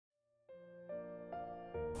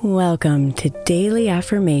Welcome to Daily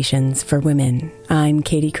Affirmations for Women. I'm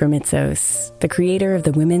Katie Kremitzos, the creator of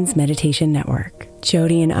the Women's Meditation Network.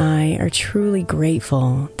 Jody and I are truly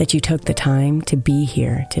grateful that you took the time to be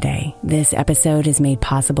here today. This episode is made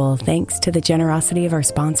possible thanks to the generosity of our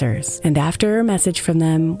sponsors. And after a message from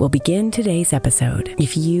them, we'll begin today's episode.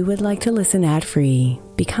 If you would like to listen ad-free,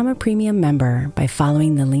 become a premium member by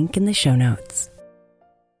following the link in the show notes.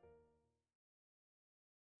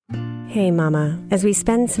 Hey Mama, as we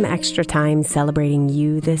spend some extra time celebrating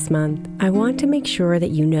you this month, I want to make sure that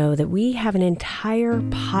you know that we have an entire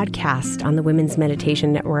podcast on the Women's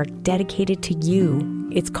Meditation Network dedicated to you.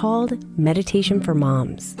 It's called Meditation for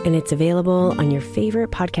Moms, and it's available on your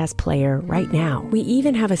favorite podcast player right now. We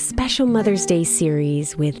even have a special Mother's Day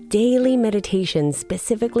series with daily meditations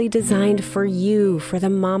specifically designed for you, for the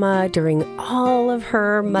mama, during all of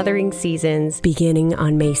her mothering seasons, beginning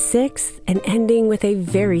on May 6th and ending with a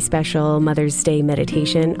very special Mother's Day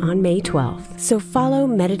meditation on May 12th. So follow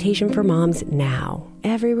Meditation for Moms now,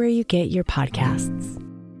 everywhere you get your podcasts.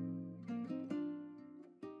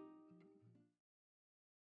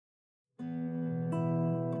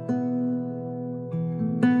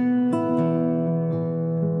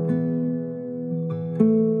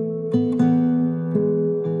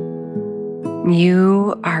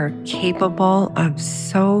 You are capable of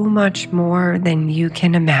so much more than you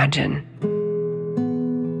can imagine.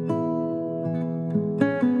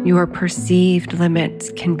 Your perceived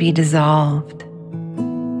limits can be dissolved.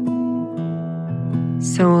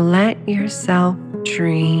 So let yourself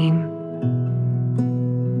dream,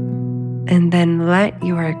 and then let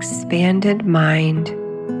your expanded mind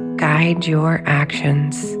guide your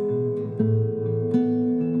actions.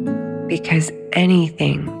 Because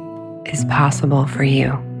anything is possible for you.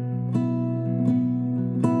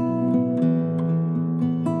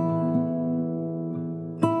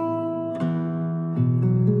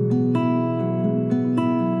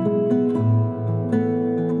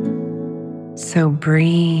 So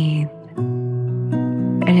breathe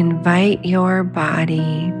and invite your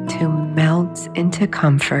body to melt into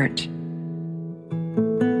comfort.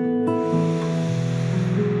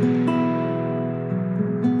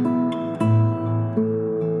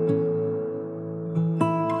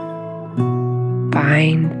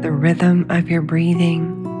 Find the rhythm of your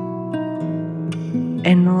breathing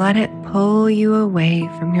and let it pull you away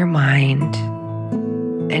from your mind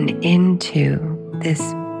and into this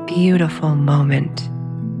beautiful moment.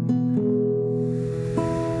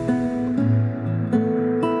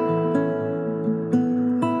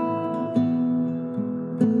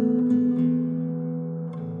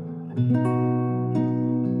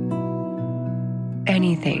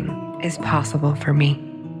 Anything is possible for me.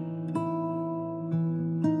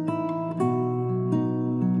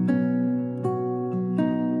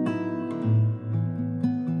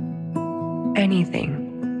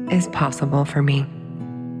 Anything is possible for me.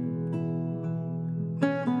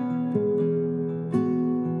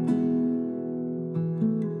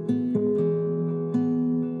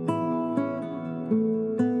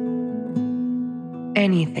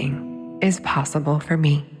 Anything is possible for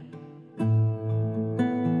me.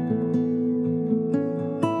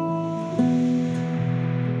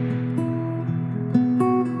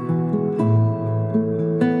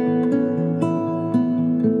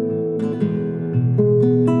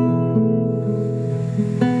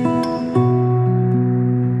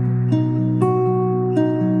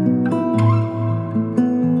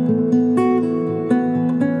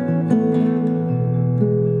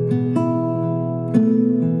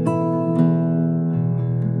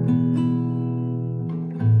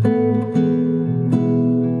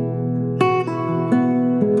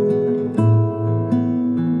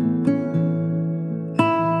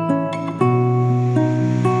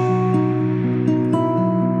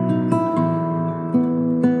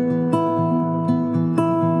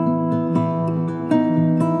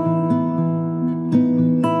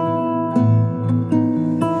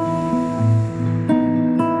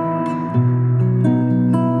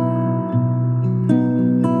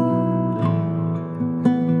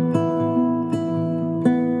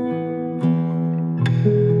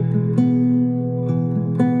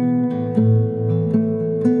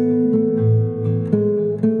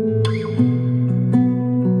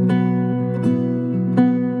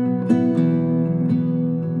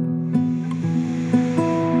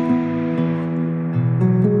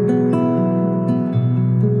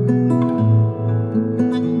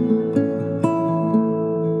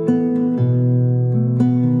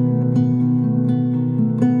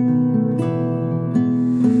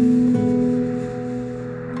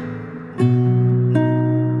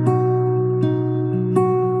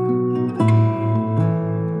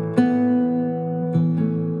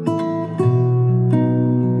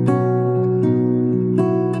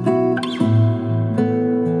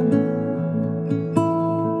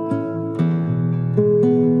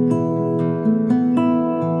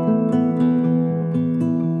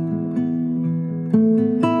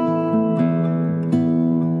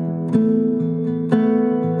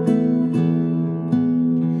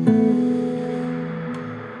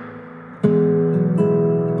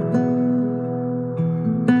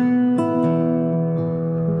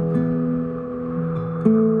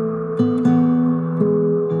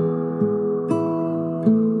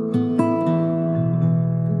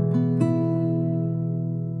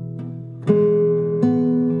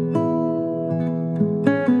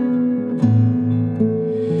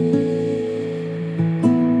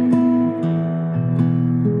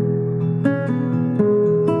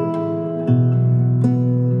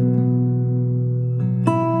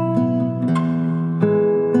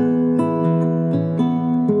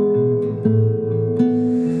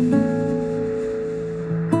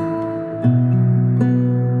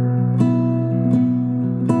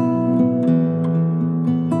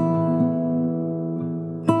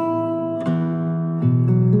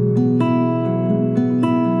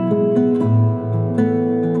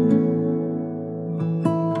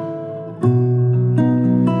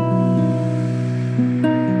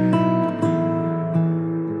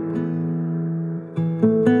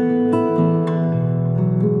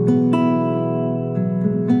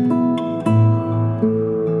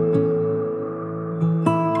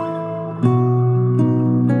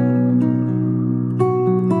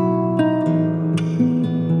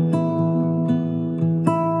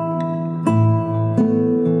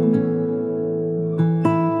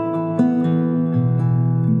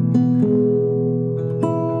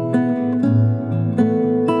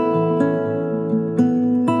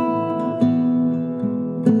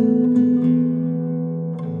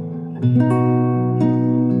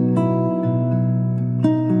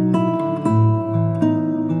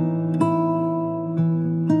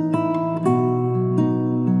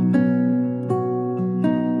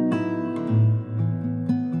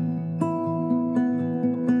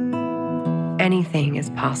 anything is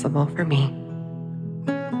possible for me.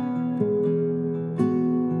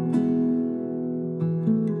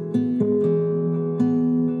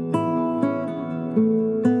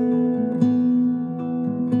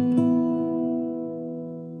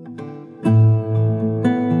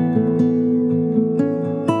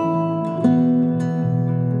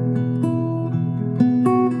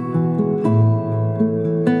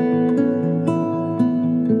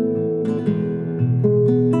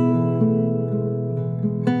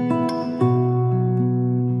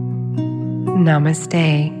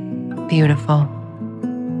 Namaste, beautiful.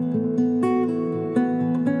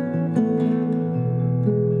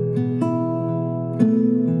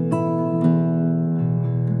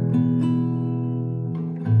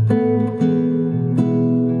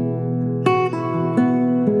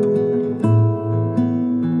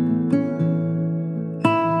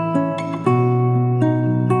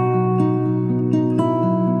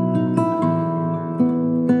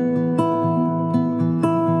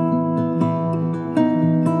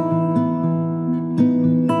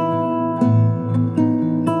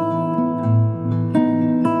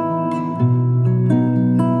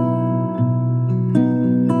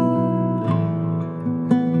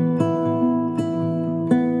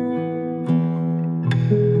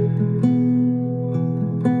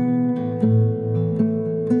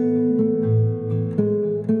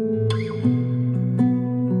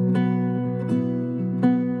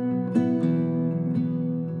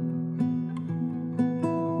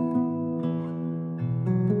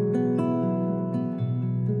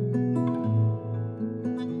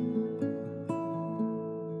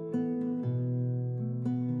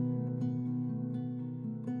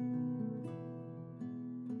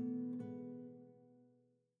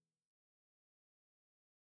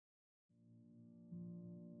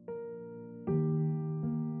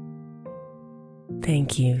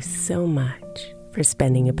 Thank you so much for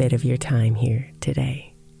spending a bit of your time here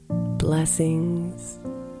today. Blessings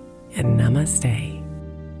and namaste.